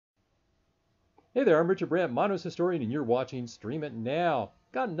Hey there, I'm Richard Brandt, Monos Historian, and you're watching Stream It Now.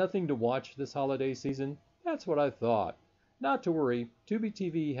 Got nothing to watch this holiday season? That's what I thought. Not to worry,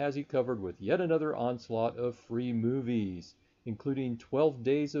 TubiTV has you covered with yet another onslaught of free movies, including 12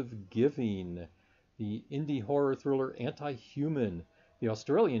 Days of Giving, the indie horror thriller Anti-Human, the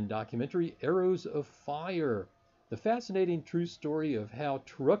Australian documentary Arrows of Fire, the fascinating true story of how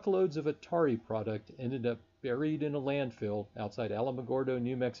truckloads of Atari product ended up buried in a landfill outside Alamogordo,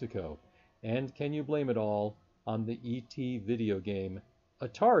 New Mexico. And can you blame it all on the E.T. video game?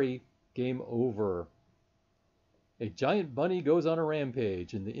 Atari, game over. A giant bunny goes on a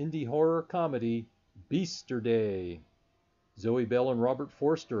rampage in the indie horror comedy Beasterday. Zoe Bell and Robert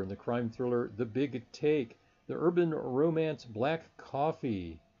Forster in the crime thriller The Big Take. The urban romance Black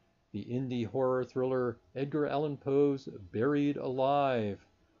Coffee. The indie horror thriller Edgar Allan Poe's Buried Alive.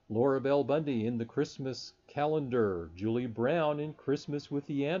 Laura Bell Bundy in The Christmas Calendar, Julie Brown in Christmas with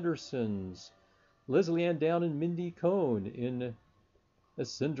the Andersons, Lesley-Anne Down and Mindy Cohn in A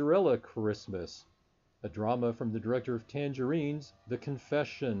Cinderella Christmas, a drama from the director of Tangerines, The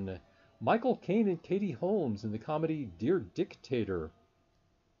Confession, Michael Caine and Katie Holmes in the comedy Dear Dictator,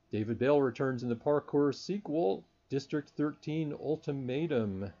 David Bell returns in the parkour sequel, District 13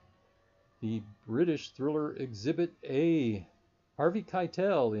 Ultimatum, the British thriller Exhibit A, Harvey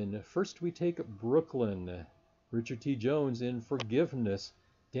Keitel in First We Take Brooklyn, Richard T. Jones in Forgiveness,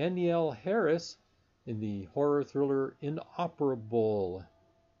 Danielle Harris in the horror thriller Inoperable,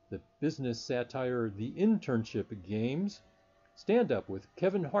 the business satire The Internship Games, Stand Up with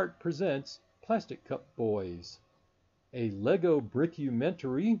Kevin Hart presents Plastic Cup Boys, a Lego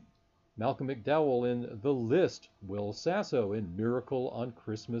Brickumentary, Malcolm McDowell in The List, Will Sasso in Miracle on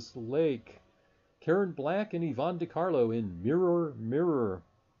Christmas Lake, Karen Black and Yvonne DiCarlo in Mirror, Mirror.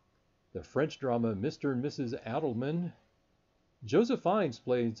 The French drama Mr. and Mrs. Adelman. Joseph Fiennes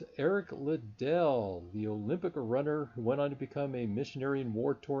plays Eric Liddell, the Olympic runner who went on to become a missionary in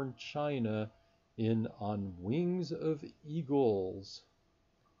war-torn China in On Wings of Eagles.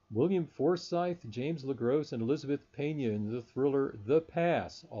 William Forsythe, James LaGrosse, and Elizabeth Pena in the thriller The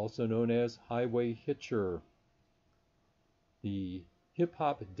Pass, also known as Highway Hitcher. The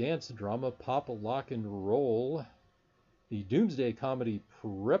hip-hop dance drama Pop, Lock, and Roll, the doomsday comedy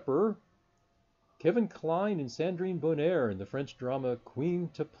Prepper, Kevin Kline and Sandrine Bonnaire in the French drama Queen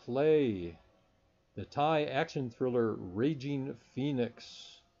to Play, the Thai action thriller Raging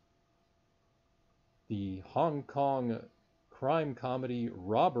Phoenix, the Hong Kong crime comedy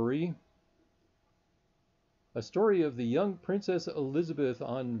Robbery, a story of the young Princess Elizabeth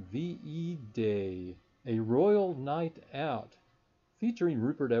on VE Day, a royal night out, featuring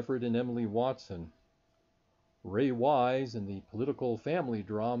Rupert Everett and Emily Watson, Ray Wise in the political family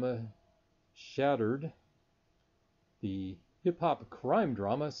drama Shattered, the hip-hop crime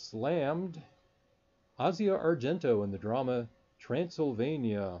drama Slammed, Asia Argento in the drama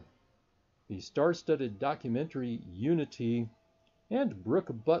Transylvania, the star-studded documentary Unity, and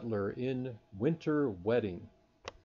Brooke Butler in Winter Wedding.